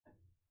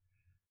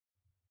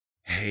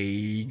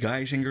Hey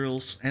guys and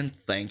girls, and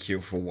thank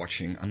you for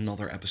watching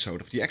another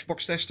episode of the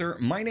Xbox Tester.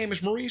 My name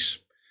is Maurice.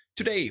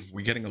 Today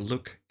we're getting a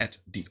look at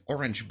the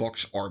orange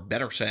box, or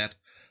better said,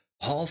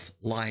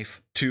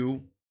 Half-Life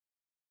 2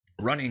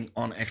 running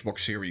on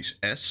Xbox Series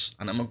S.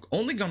 And I'm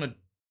only gonna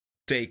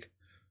take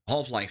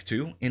Half-Life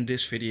 2 in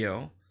this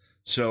video.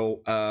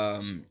 So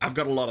I've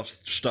got a lot of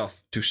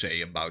stuff to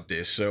say about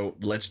this, so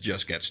let's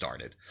just get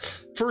started.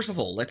 First of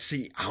all, let's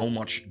see how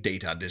much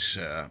data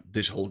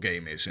this whole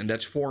game is, and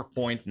that's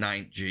 4.9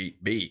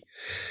 GB.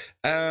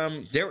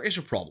 There is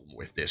a problem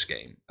with this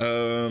game.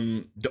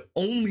 The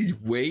only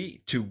way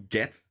to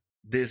get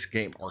this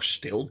game, or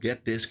still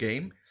get this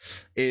game,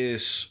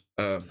 is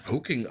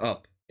hooking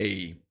up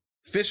a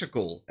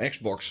physical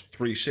Xbox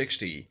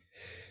 360,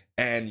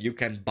 and you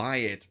can buy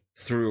it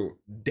through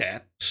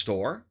that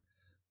store.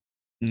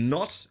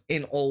 Not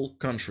in all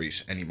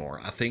countries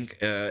anymore. I think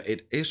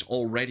it is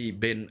already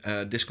been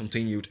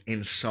discontinued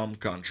in some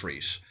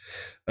countries.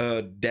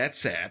 That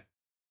said,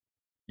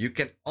 you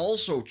can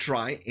also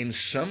try in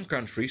some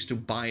countries to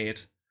buy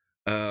it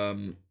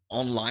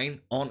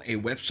online on a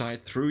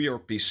website through your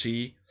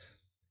PC.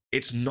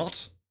 It's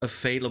not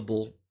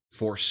available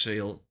for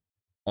sale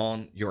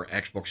on your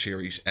Xbox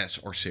Series S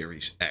or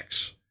Series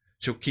X.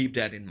 So keep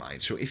that in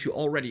mind. So if you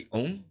already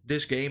own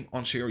this game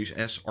on Series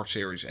S or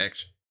Series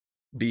X,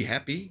 be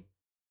happy,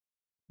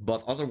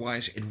 but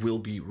otherwise it will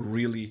be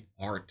really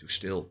hard to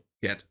still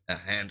get a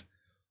hand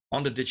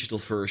on the digital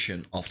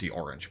version of the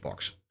orange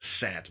box,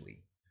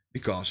 sadly,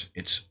 because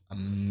it's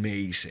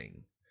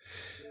amazing.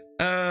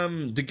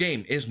 The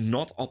game is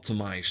not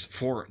optimized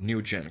for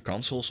new gen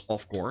consoles,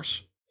 of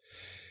course.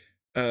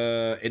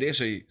 It is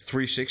a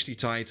 360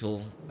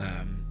 title.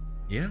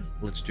 Yeah,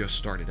 let's just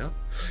start it up.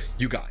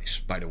 You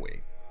guys, by the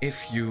way,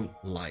 if you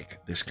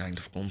like this kind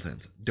of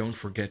content, don't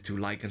forget to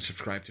like and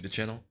subscribe to the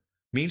channel.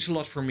 Means a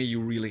lot for me. You're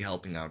really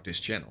helping out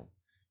this channel.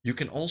 You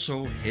can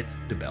also hit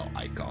the bell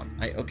icon.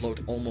 I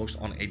upload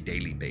almost on a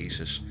daily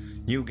basis.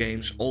 New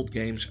games, old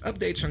games,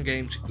 updates on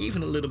games,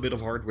 even a little bit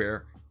of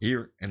hardware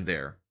here and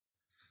there.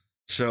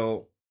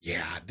 So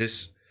yeah,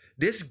 this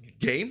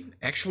game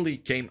actually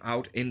came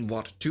out in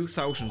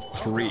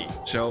 2003.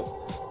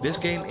 So this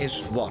game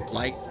is what,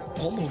 like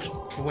almost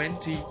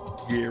 20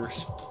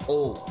 years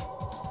old.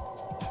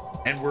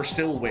 And we're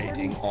still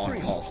waiting on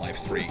Half-Life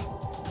 3.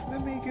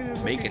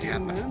 Make it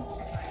happen.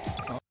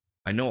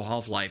 I know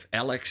Half-Life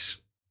Alyx,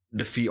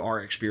 the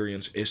VR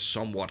experience is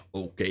somewhat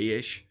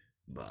okay-ish,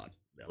 but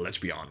let's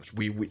be honest,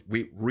 we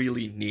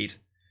really need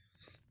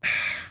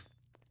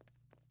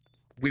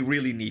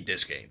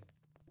this game.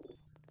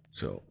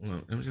 So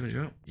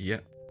yeah,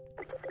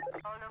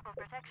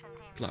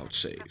 cloud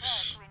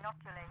saves,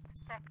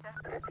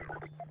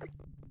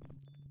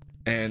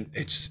 and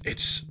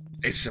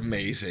it's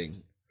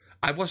amazing.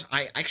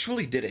 I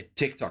actually did a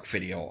TikTok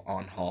video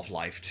on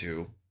Half-Life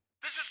 2,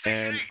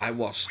 and I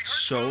was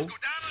so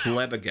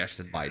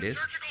flabbergasted by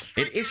this.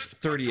 It is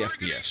 30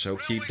 FPS, so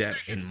keep that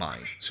in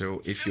mind.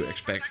 So if you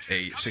expect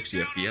a 60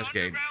 FPS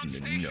game,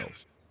 no,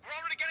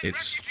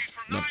 it's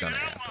not gonna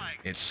happen.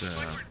 It's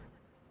oh,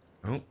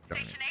 darn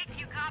it.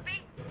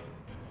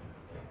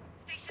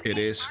 It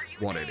is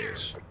what it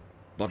is.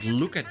 But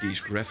look at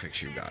these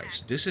graphics, you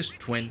guys. This is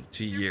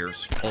 20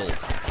 years old.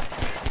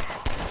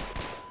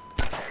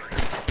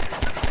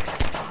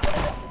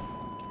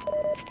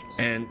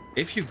 And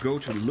if you go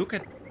to look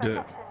at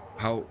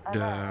how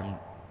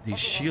these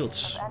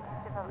shields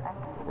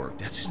work,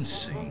 that's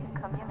insane.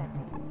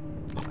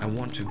 But I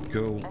want to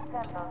go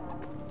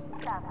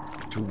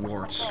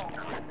towards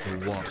the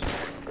water.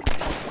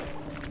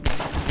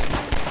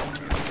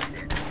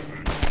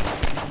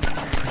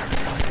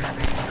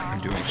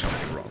 I'm doing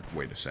something wrong.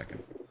 Wait a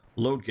second.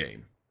 Load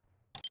game.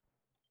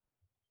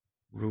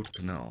 Root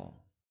canal.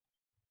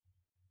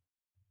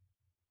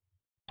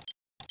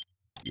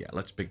 Yeah,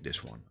 let's pick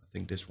this one. I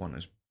think this one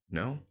is...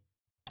 No?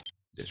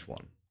 This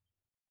one.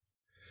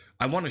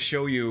 I want to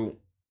show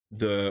you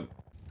the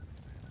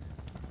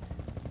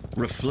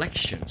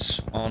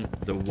reflections on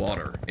the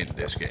water in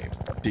this game.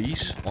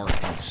 These are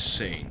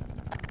insane.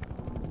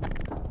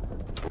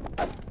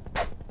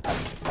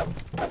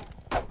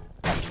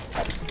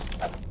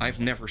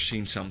 I've never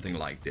seen something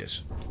like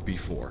this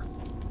before.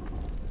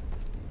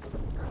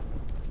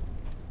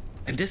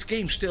 And this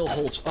game still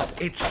holds up.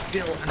 It's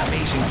still an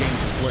amazing game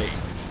to play.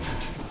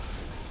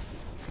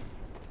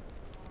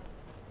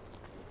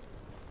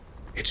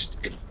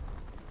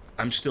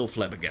 I'm still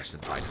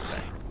flabbergasted by the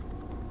fact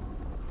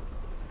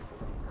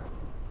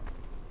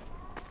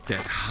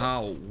that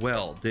how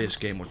well this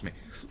game was made.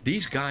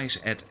 These guys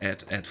at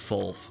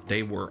Valve,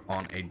 they were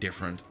on a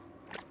different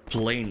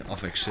plane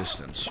of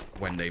existence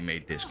when they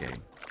made this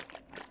game.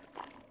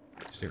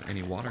 Is there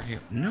any water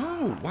here?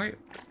 No! Why?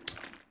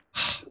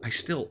 I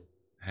still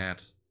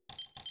had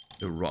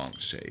the wrong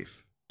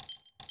save.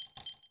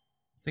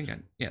 I think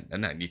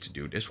then I need to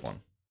do this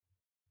one.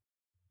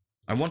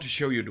 I want to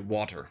show you the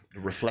water,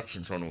 the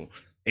reflections on it.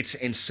 It's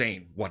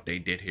insane what they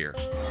did here.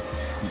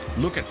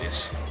 Look at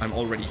this. I'm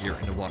already here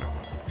in the water.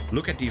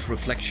 Look at these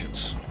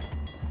reflections.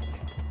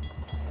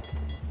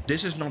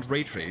 This is not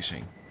ray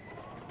tracing.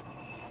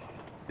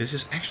 This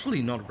is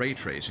actually not ray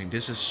tracing.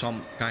 This is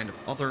some kind of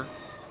other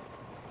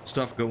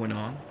stuff going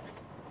on.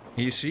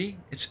 And you see,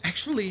 it's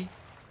actually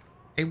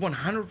a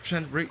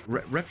 100%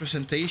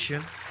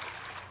 representation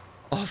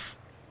of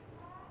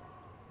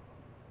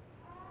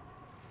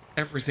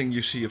everything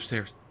you see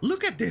upstairs.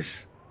 Look at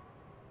this.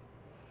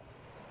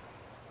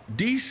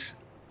 These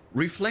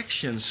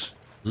reflections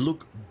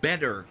look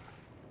better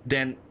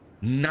than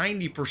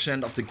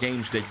 90% of the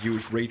games that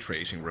use ray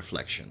tracing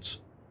reflections.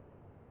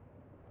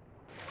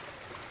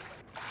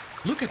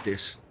 Look at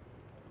this.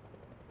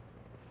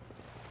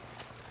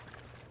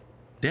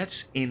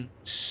 That's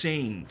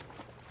insane.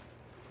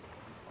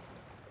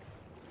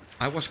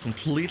 I was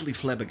completely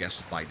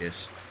flabbergasted by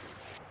this.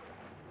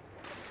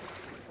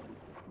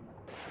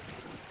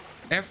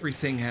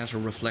 Everything has a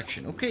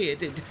reflection. Okay,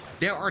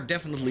 there are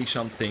definitely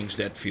some things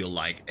that feel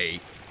like a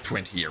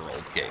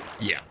 20-year-old game.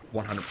 Yeah,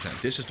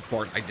 100%. This is the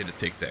part I did a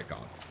tic-tac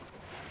on.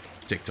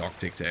 Tic-tac,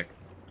 tic-tac.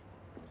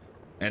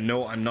 And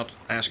no, I'm not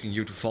asking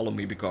you to follow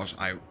me because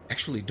I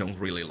actually don't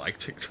really like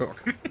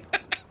TikTok.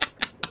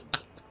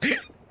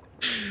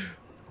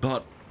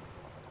 But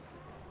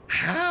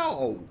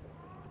how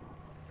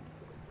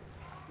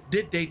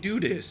did they do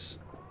this?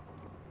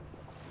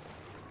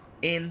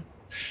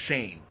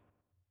 Insane.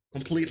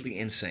 Completely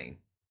insane.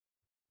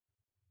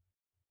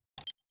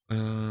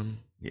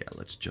 Yeah,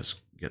 let's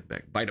just get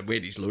back. By the way,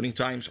 these loading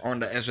times on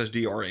the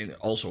SSD are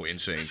also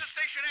insane. This is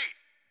Station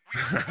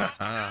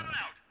 8.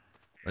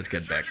 Let's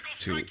get back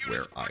to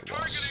where I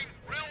was.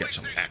 Let's get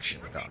some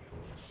action done.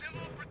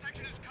 Civil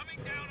protection is coming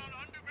down on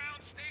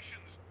underground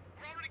stations.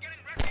 We're already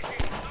getting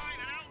refugees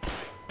inside and out.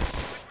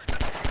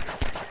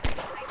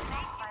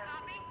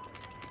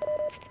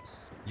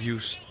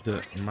 Use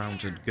the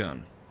mounted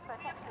gun.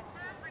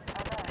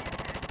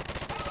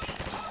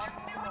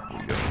 Here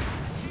we go.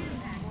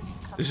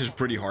 This is a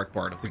pretty hard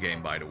part of the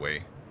game, by the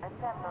way.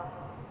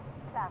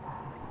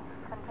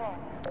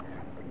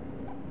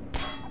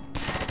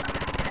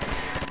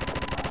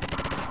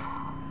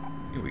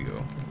 Here we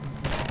go.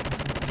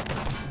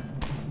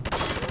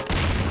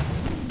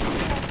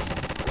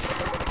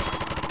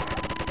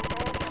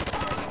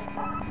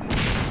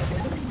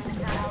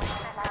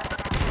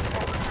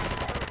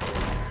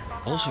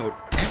 Also,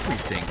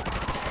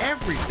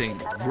 everything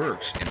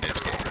works in this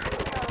game.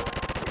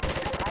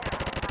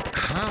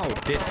 How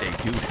did they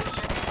do this?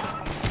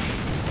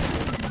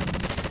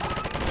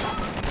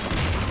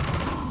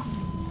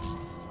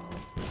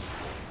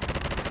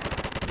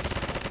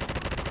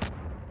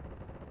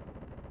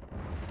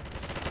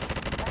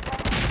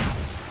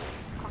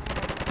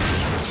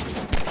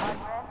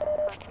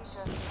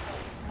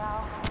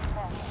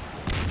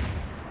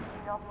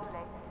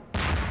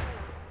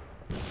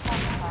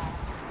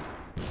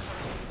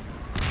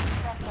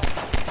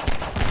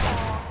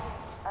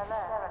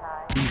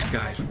 These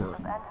guys were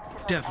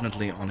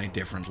definitely on a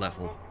different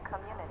level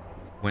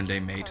when they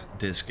made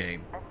this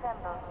game.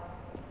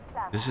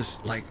 This is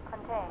like,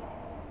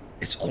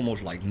 it's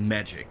almost like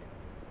magic.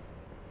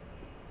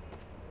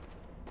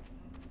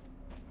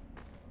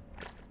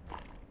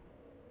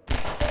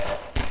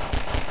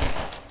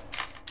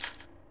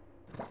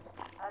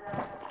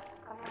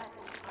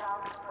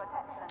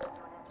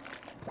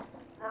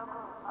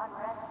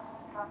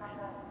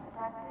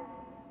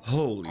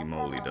 Holy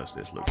moly, does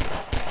this look good.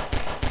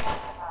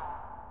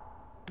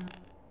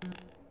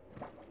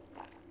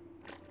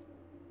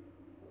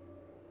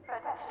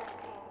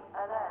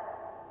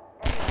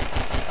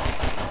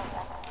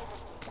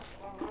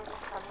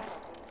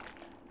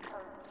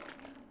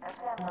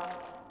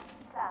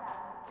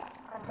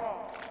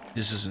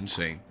 This is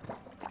insane.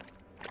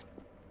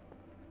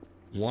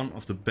 One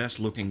of the best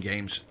looking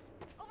games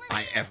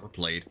I ever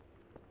played.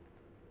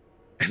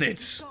 And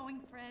it's...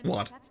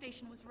 what?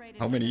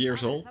 How many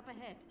years old?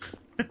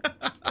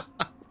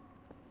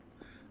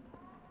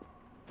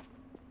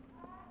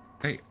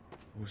 Hey,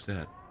 who's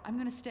that? I'm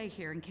gonna stay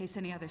here in case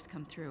any others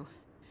come through.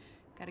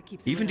 Gotta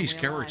keep even these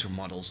character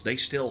models, they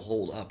still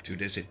hold up to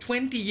this.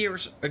 20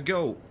 years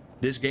ago,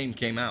 this game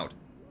came out.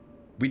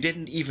 We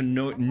didn't even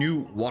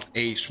knew what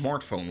a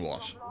smartphone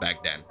was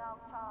back then.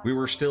 We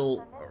were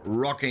still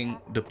rocking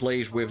the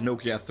place with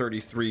Nokia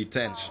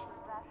 3310s.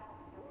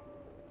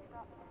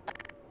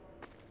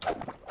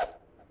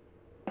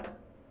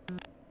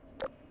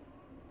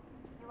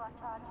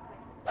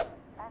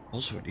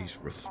 Also these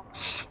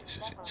this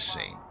is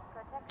insane.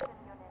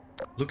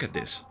 Look at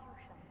this.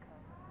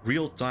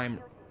 Real-time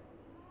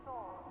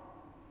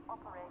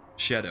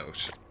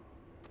shadows.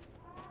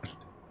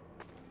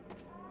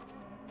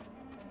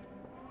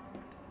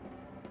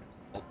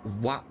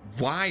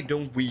 Why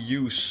don't we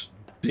use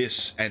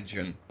this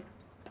engine?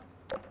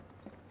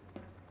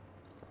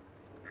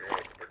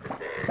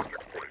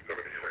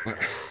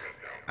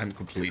 I'm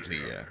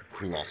completely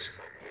lost.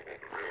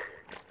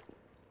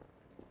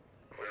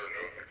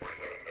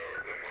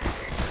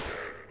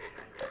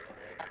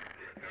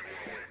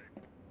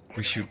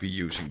 We should be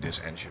using this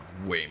engine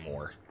way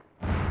more.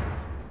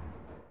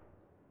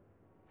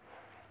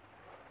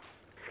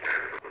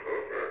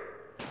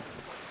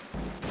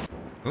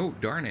 Oh,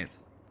 darn it.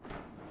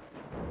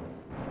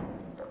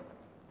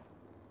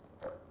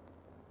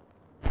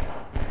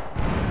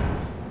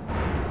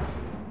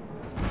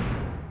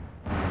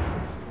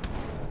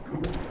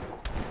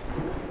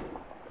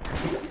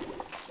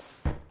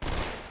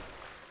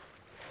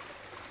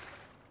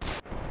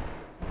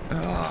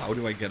 How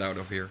do I get out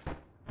of here?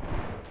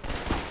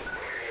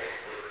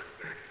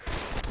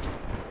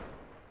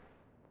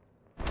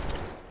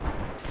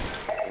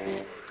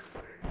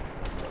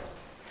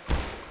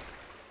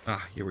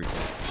 Ah, here we go.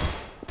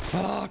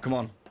 Ah, come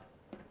on.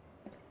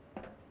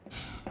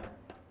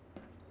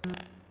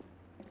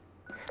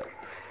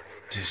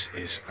 This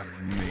is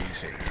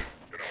amazing.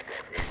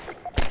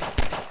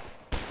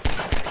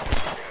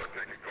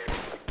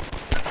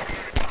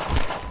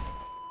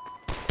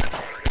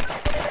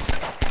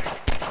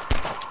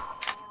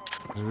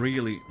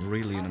 Really,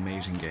 really an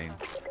amazing game.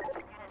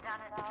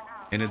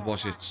 And it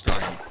was its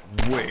time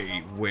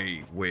way.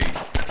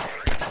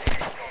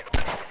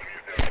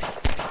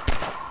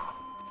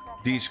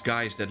 These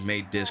guys that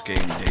made this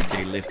game,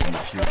 they lived in the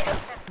future.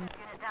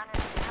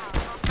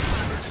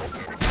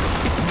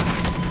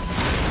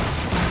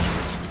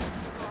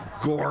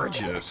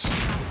 Gorgeous.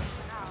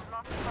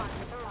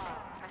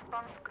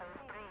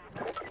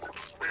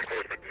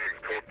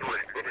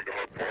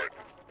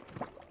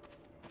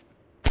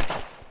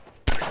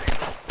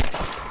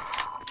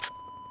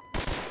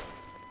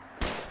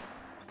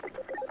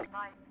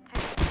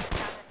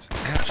 It's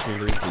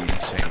absolutely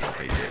insane what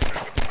they did.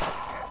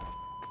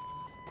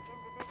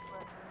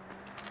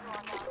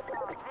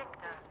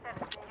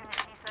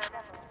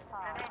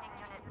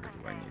 Where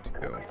do I need to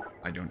go?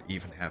 I don't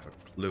even have a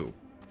clue.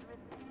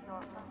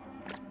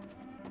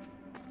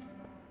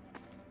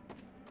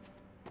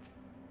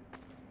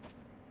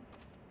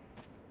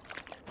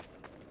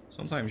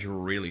 Sometimes you're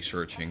really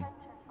searching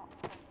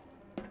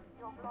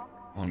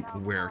on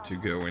where to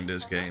go in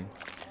this game.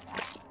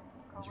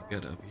 Did you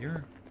get up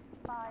here?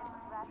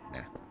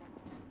 Nah.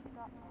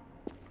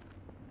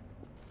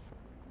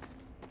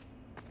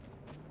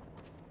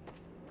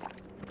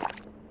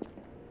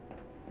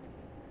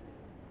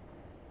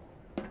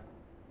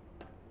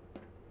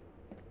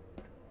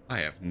 I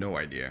have no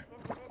idea.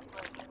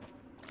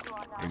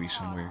 Maybe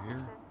somewhere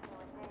here?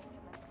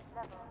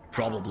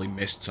 Probably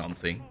missed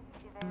something.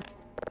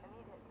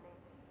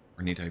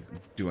 Or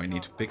do I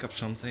need to pick up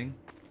something?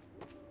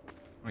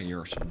 Oh,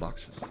 here are some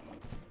boxes.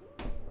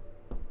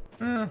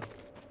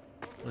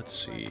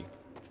 Let's see.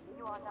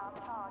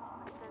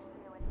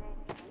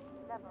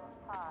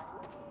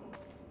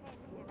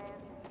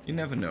 You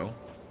never know.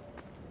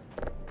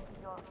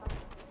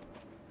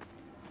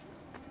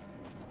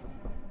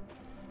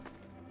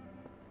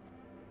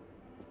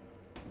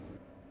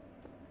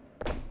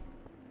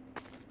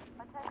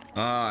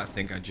 I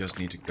think I just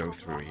need to go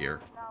through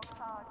here.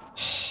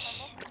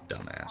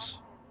 Dumbass.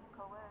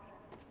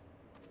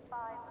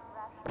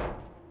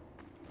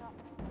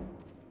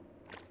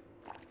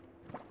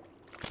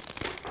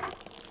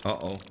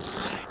 Uh-oh.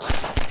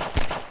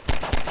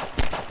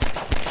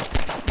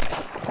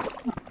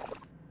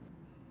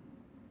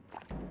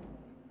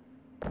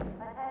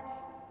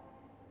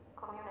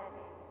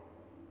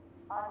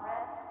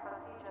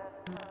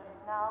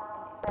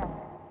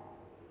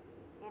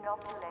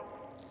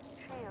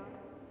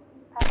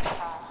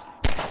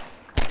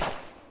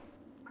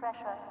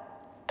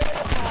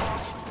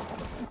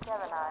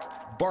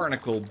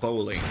 Barnacle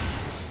bowling.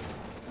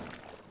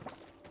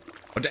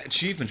 But the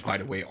achievements, by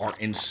the way, are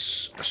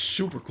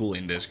super cool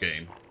in this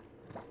game.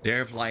 They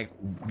have like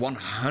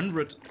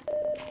 100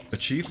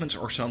 achievements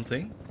or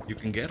something you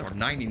can get, or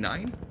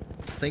 99,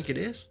 I think it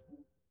is.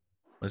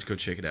 Let's go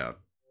check it out.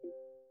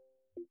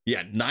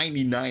 Yeah,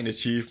 99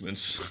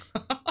 achievements.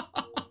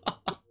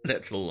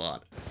 That's a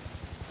lot.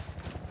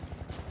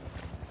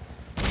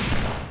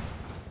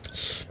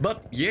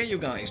 But yeah, you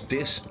guys,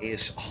 this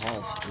is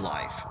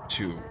Half-Life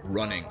 2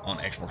 running on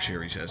Xbox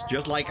Series S.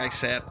 Just like I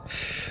said,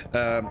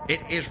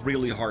 it is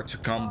really hard to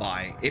come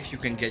by. If you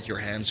can get your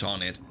hands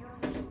on it,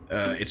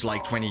 it's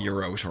like 20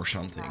 euros or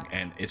something,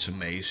 and it's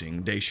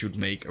amazing. They should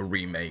make a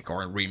remake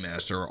or a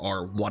remaster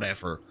or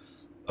whatever.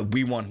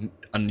 We want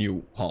a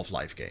new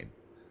Half-Life game.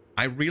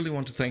 I really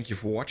want to thank you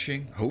for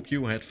watching. Hope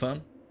you had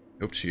fun.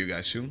 Hope to see you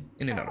guys soon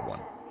in another one.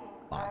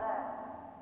 Bye.